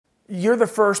You're the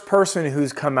first person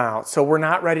who's come out, so we're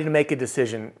not ready to make a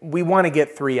decision. We want to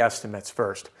get 3 estimates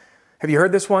first. Have you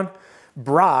heard this one?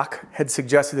 Brock had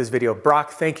suggested this video.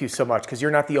 Brock, thank you so much, because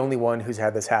you're not the only one who's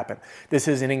had this happen. This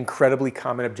is an incredibly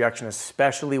common objection,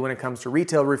 especially when it comes to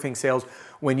retail roofing sales.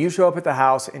 When you show up at the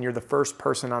house and you're the first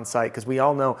person on site, because we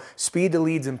all know speed to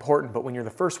lead's important, but when you're the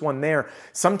first one there,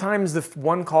 sometimes the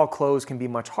one call close can be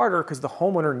much harder because the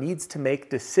homeowner needs to make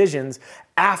decisions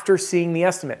after seeing the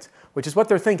estimates, which is what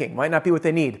they're thinking. Might not be what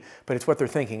they need, but it's what they're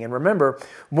thinking. And remember,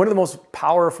 one of the most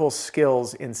powerful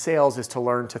skills in sales is to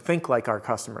learn to think like our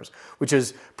customers, which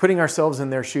is putting ourselves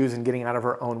in their shoes and getting out of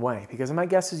our own way. Because my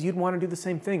guess is you'd want to do the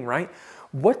same thing, right?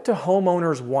 What do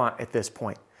homeowners want at this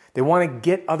point? They want to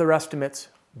get other estimates.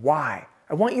 Why?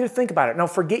 I want you to think about it. Now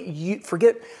forget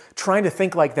trying to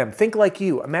think like them. Think like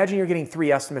you. Imagine you're getting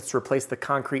 3 estimates to replace the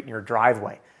concrete in your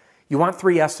driveway. You want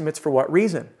 3 estimates for what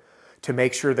reason? To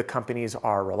make sure the companies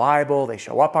are reliable, they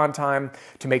show up on time,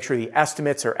 to make sure the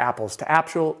estimates are apples to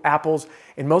apples,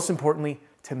 and most importantly,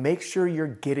 to make sure you're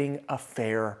getting a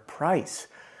fair price.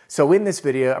 So in this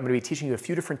video, I'm going to be teaching you a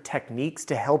few different techniques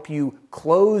to help you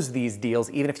close these deals,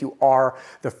 even if you are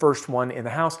the first one in the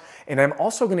house. And I'm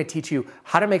also going to teach you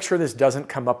how to make sure this doesn't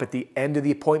come up at the end of the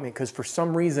appointment, because for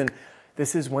some reason,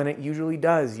 this is when it usually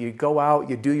does. You go out,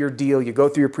 you do your deal, you go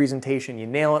through your presentation, you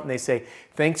nail it, and they say,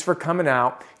 thanks for coming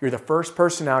out. You're the first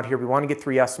person out here. We want to get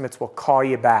 3 estimates. We'll call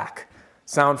you back.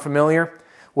 Sound familiar?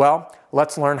 Well,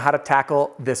 let's learn how to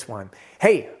tackle this one.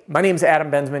 Hey, my name's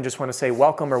Adam Bensman. Just want to say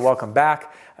welcome or welcome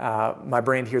back. My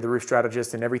brand here, The Roof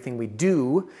Strategist, and everything we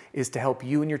do is to help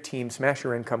you and your team smash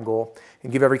your income goal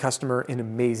and give every customer an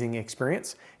amazing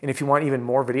experience. And if you want even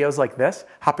more videos like this,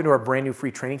 hop into our brand new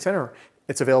free training center.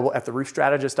 It's available at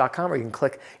theroofstrategist.com, or you can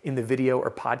click in the video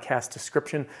or podcast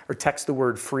description or text the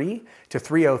word free to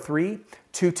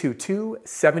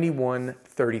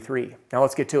 303-222-7133. Now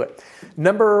let's get to it.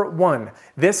 Number 1,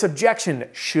 this objection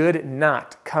should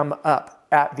not come up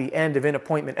at the end of an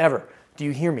appointment ever. Do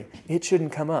you hear me? It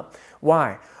shouldn't come up.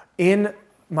 Why? In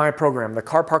my program, the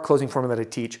car park closing formula that I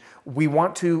teach, we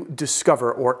want to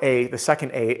discover, or the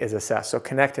second A is assess. So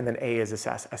connect and then A is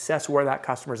assess. Assess where that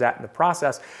customer's at in the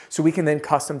process so we can then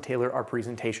custom tailor our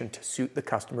presentation to suit the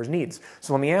customer's needs.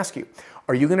 So let me ask you,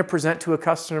 are you going to present to a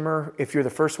customer, if you're the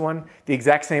first one, the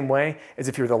exact same way as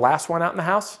if you're the last one out in the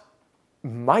house?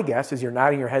 My guess is you're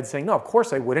nodding your head saying, no, of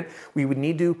course I wouldn't. We would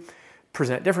need to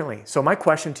present differently. So my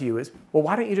question to you is, well,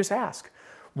 why don't you just ask?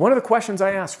 One of the questions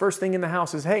I ask first thing in the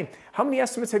house is, hey, how many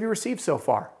estimates have you received so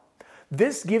far?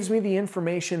 This gives me the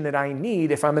information that I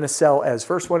need if I'm going to sell as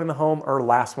first one in the home or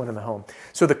last one in the home.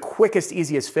 So the quickest,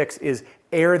 easiest fix is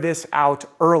air this out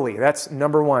early. That's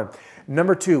number 1.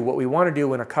 Number 2, what we want to do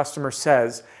when a customer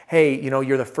says, hey,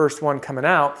 you're the first one coming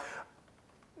out,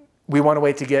 we want to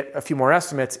wait to get a few more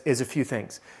estimates, is a few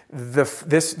things.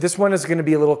 This one is going to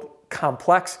be a little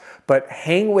complex, but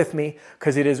hang with me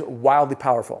because it is wildly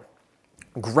powerful.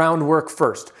 Groundwork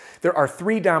first. There are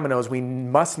 3 dominoes we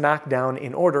must knock down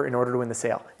in order to win the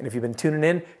sale. And if you've been tuning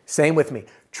in, same with me.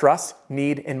 Trust,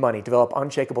 need, and money. Develop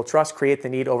unshakable trust, create the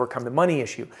need, overcome the money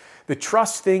issue. The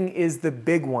trust thing is the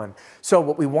big one. So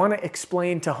what we want to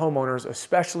explain to homeowners,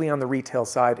 especially on the retail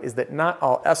side, is that not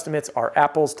all estimates are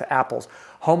apples to apples.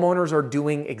 Homeowners are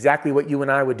doing exactly what you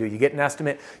and I would do. You get an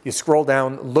estimate, you scroll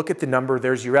down, look at the number,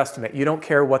 there's your estimate. You don't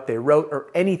care what they wrote or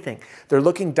anything. They're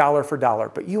looking dollar for dollar.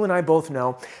 But you and I both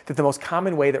know that the most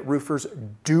common way that roofers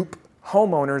dupe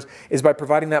homeowners is by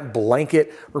providing that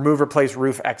blanket remove, replace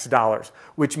roof X dollars,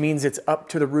 which means it's up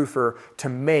to the roofer to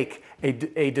make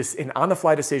an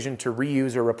on-the-fly decision to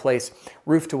reuse or replace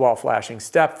roof-to-wall flashing,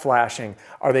 step flashing.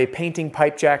 Are they painting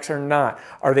pipe jacks or not?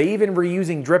 Are they even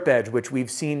reusing drip edge, which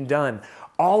we've seen done?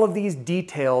 All of these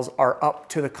details are up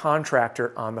to the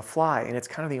contractor on the fly, and it's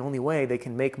kind of the only way they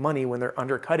can make money when they're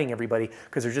undercutting everybody,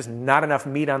 because there's just not enough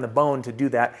meat on the bone to do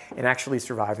that and actually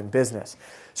survive in business.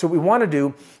 So what we want to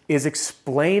do is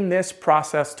explain this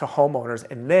process to homeowners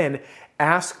and then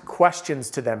ask questions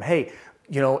to them. Hey,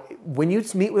 when you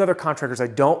meet with other contractors, I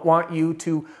don't want you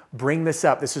to bring this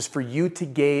up. This is for you to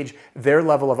gauge their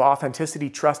level of authenticity,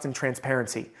 trust, and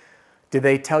transparency. Did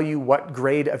they tell you what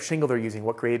grade of shingle they're using,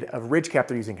 what grade of ridge cap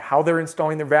they're using, how they're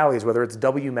installing their valleys, whether it's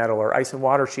W metal or ice and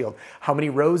water shield, how many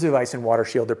rows of ice and water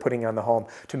shield they're putting on the home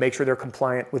to make sure they're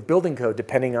compliant with building code,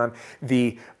 depending on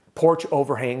the Porch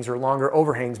overhangs or longer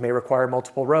overhangs may require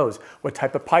multiple rows. What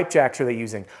type of pipe jacks are they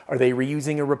using? Are they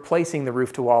reusing or replacing the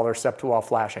roof-to-wall or step-to-wall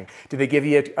flashing? Do they give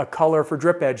you a color for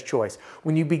drip edge choice?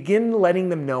 When you begin letting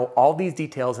them know all these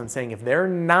details and saying if they're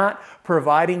not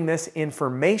providing this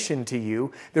information to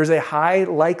you, there's a high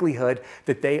likelihood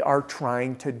that they are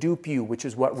trying to dupe you, which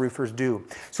is what roofers do.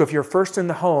 So if you're first in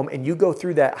the home and you go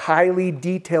through that highly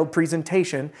detailed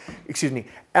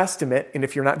estimate, and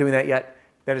if you're not doing that yet,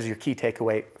 that is your key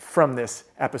takeaway from this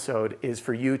episode, is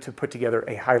for you to put together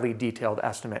a highly detailed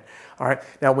estimate. All right.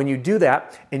 Now, when you do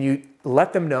that and you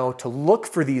let them know to look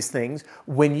for these things,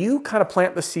 when you kind of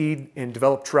plant the seed and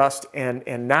develop trust, and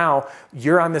now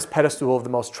you're on this pedestal of the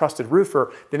most trusted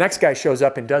roofer, the next guy shows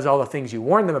up and does all the things you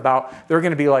warned them about, they're going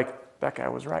to be like, that guy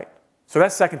was right. So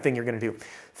that's the second thing you're going to do.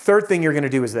 Third thing you're going to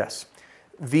do is this: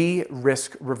 the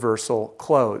risk reversal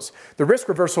close. The risk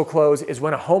reversal close is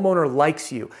when a homeowner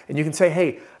likes you and you can say,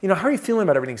 hey, how are you feeling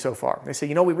about everything so far? And they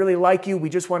say, we really like you. We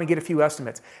just want to get a few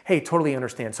estimates. Hey, totally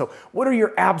understand. So what are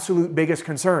your absolute biggest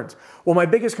concerns? Well, my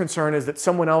biggest concern is that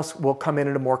someone else will come in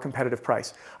at a more competitive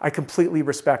price. I completely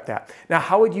respect that. Now,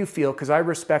 how would you feel? Because I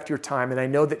respect your time and I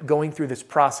know that going through this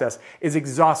process is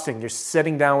exhausting. You're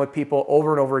sitting down with people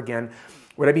over and over again.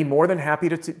 What I'd be more than happy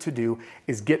to do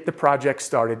is get the project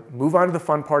started, move on to the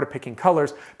fun part of picking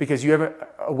colors, because you have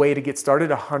a way to get started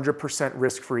 100%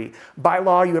 risk-free. By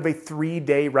law, you have a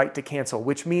 3-day right to cancel,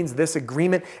 which means this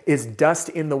agreement is dust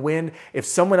in the wind. If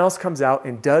someone else comes out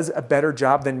and does a better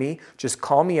job than me, just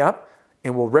call me up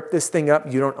and we'll rip this thing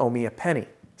up. You don't owe me a penny.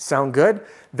 Sound good?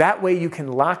 That way you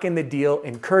can lock in the deal,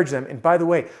 encourage them. And by the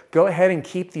way, go ahead and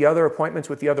keep the other appointments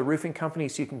with the other roofing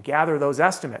companies so you can gather those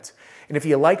estimates. And if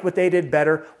you like what they did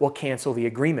better, we'll cancel the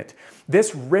agreement.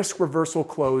 This risk reversal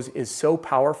close is so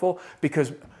powerful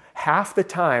because half the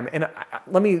time, and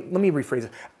let me rephrase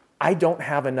it, I don't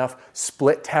have enough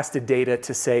split tested data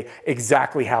to say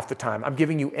exactly half the time. I'm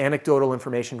giving you anecdotal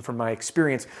information from my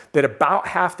experience that about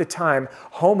half the time,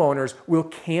 homeowners will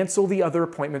cancel the other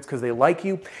appointments because they like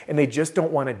you and they just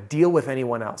don't want to deal with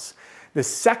anyone else. The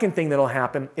second thing that'll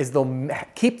happen is they'll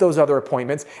keep those other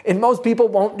appointments, and most people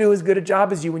won't do as good a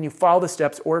job as you when you follow the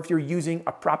steps, or if you're using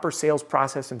a proper sales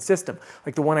process and system,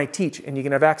 like the one I teach and you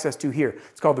can have access to here.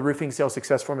 It's called the Roofing Sales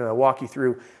Success Formula. I'll walk you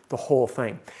through the whole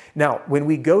thing. Now, when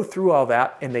we go through all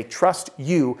that and they trust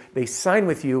you, they sign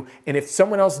with you, and if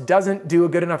someone else doesn't do a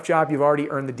good enough job, you've already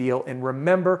earned the deal. And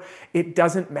remember, it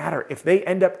doesn't matter. If they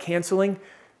end up canceling,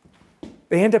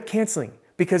 they end up canceling,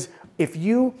 because if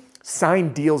you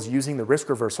sign deals using the risk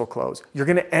reversal close, you're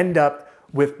going to end up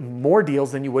with more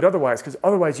deals than you would otherwise, because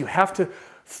otherwise you have to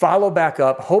follow back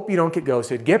up, hope you don't get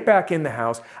ghosted, get back in the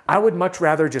house. I would much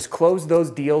rather just close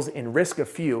those deals and risk a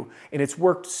few. And it's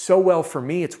worked so well for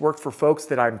me. It's worked for folks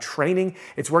that I'm training.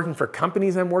 It's working for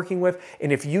companies I'm working with.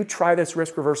 And if you try this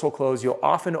risk reversal close, you'll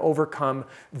often overcome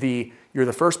you're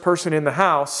the first person in the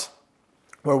house,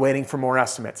 we're waiting for more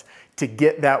estimates to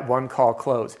get that one call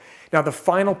close. Now, the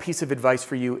final piece of advice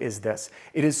for you is this.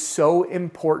 It is so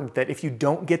important that if you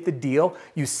don't get the deal,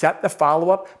 you set the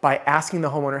follow-up by asking the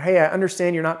homeowner, hey, I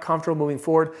understand you're not comfortable moving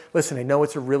forward. Listen, I know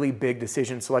it's a really big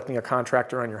decision selecting a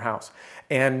contractor on your house.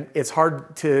 And it's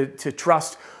hard to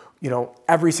trust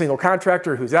every single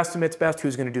contractor whose estimate's best,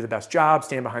 who's going to do the best job,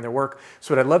 stand behind their work.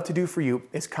 So what I'd love to do for you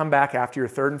is come back after your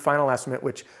third and final estimate,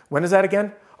 which, when is that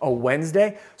again? A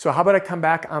Wednesday. So how about I come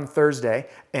back on Thursday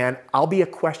and I'll be a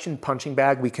question punching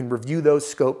bag. We can review those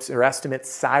scopes or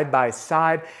estimates side by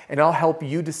side, and I'll help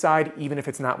you decide even if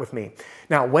it's not with me.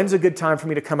 Now, when's a good time for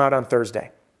me to come out on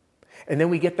Thursday? And then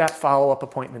we get that follow-up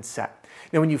appointment set.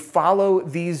 Now, when you follow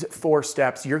these 4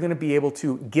 steps, you're going to be able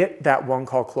to get that one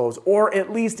call close, or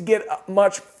at least get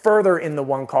much further in the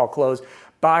one call close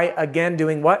by, again,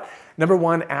 doing what? Number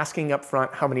 1, asking up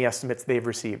front how many estimates they've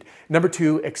received. Number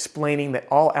 2, explaining that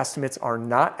all estimates are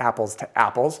not apples to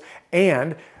apples,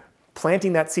 and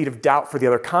planting that seed of doubt for the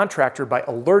other contractor by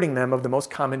alerting them of the most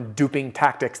common duping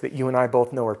tactics that you and I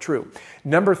both know are true.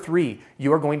 Number 3,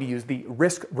 you are going to use the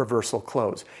risk reversal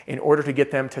close in order to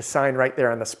get them to sign right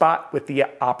there on the spot with the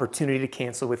opportunity to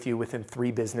cancel with you within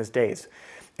 3 business days.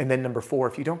 And then number 4,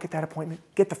 if you don't get that appointment,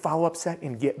 get the follow-up set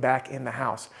and get back in the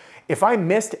house. If I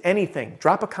missed anything,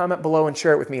 drop a comment below and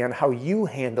share it with me on how you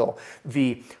handle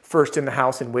the first in the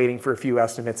house and waiting for a few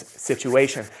estimates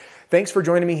situation. Thanks for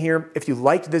joining me here. If you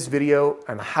liked this video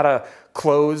on how to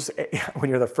close when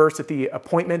you're the first at the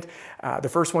appointment, the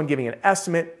first one giving an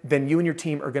estimate, then you and your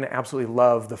team are going to absolutely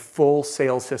love the full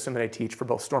sales system that I teach for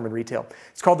both storm and retail.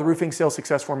 It's called the Roofing Sales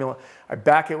Success Formula. I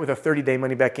back it with a 30-day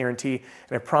money-back guarantee,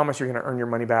 and I promise you're going to earn your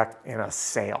money back in a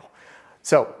sale.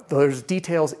 So there's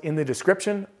details in the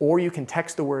description, or you can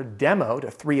text the word DEMO to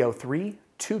 303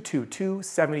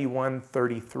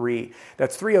 303-222-7133.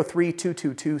 That's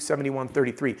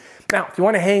 303-222-7133. Now, if you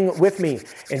want to hang with me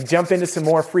and jump into some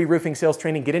more free roofing sales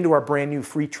training, get into our brand new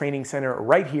free training center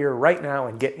right here, right now,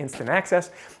 and get instant access.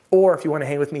 Or if you want to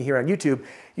hang with me here on YouTube,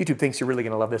 YouTube thinks you're really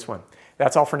going to love this one.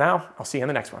 That's all for now. I'll see you on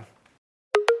the next one.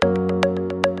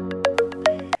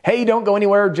 Hey, don't go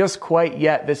anywhere just quite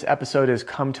yet. This episode has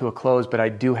come to a close, but I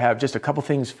do have just a couple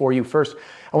things for you. First,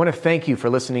 I want to thank you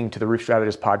for listening to the Roof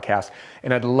Strategist podcast,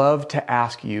 and I'd love to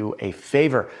ask you a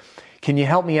favor. Can you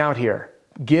help me out here?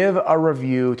 Give a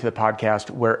review to the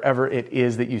podcast wherever it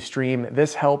is that you stream.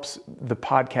 This helps the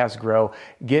podcast grow,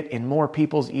 get in more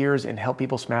people's ears, and help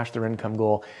people smash their income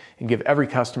goal and give every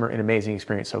customer an amazing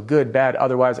experience. So good, bad,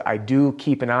 otherwise, I do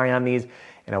keep an eye on these,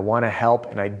 and I want to help,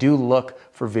 and I do look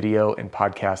for video and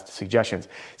podcast suggestions.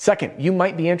 Second, you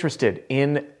might be interested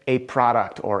in a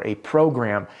product or a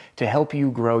program to help you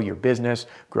grow your business,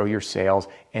 grow your sales,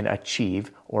 and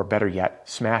achieve, or better yet,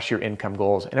 smash your income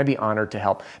goals, and I'd be honored to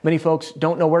help. Many folks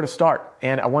don't know where to start,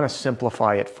 and I want to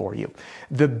simplify it for you.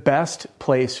 The best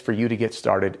place for you to get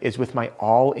started is with my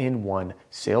all-in-one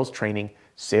sales training,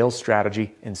 sales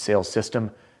strategy, and sales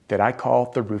system that I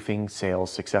call the Roofing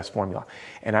Sales Success Formula.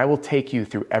 And I will take you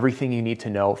through everything you need to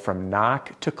know from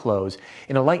knock to close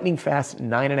in a lightning fast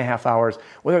 9.5 hours,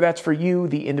 whether that's for you,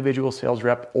 the individual sales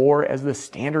rep, or as the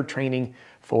standard training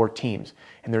for teams.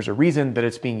 And there's a reason that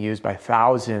it's being used by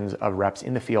thousands of reps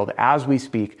in the field as we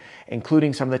speak,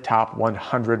 including some of the top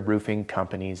 100 roofing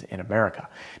companies in America.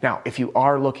 Now, if you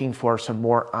are looking for some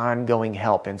more ongoing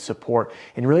help and support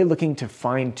and really looking to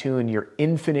fine-tune your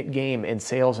infinite game in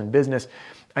sales and business,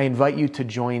 I invite you to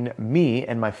join me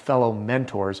and my fellow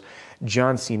mentors,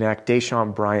 John Cenac,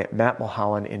 Deshaun Bryant, Matt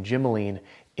Mulholland, and Jim Moline,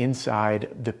 inside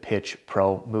the Pitch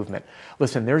Pro movement.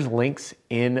 Listen, there's links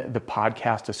in the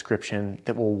podcast description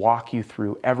that will walk you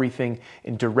through everything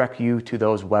and direct you to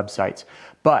those websites.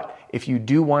 But if you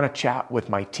do want to chat with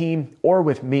my team or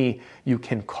with me, you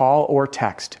can call or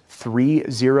text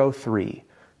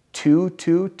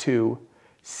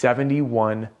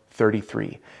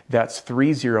 303-222-7133. That's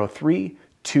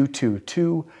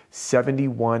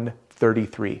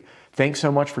 303-222-7133. Thanks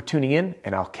so much for tuning in,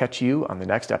 and I'll catch you on the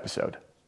next episode.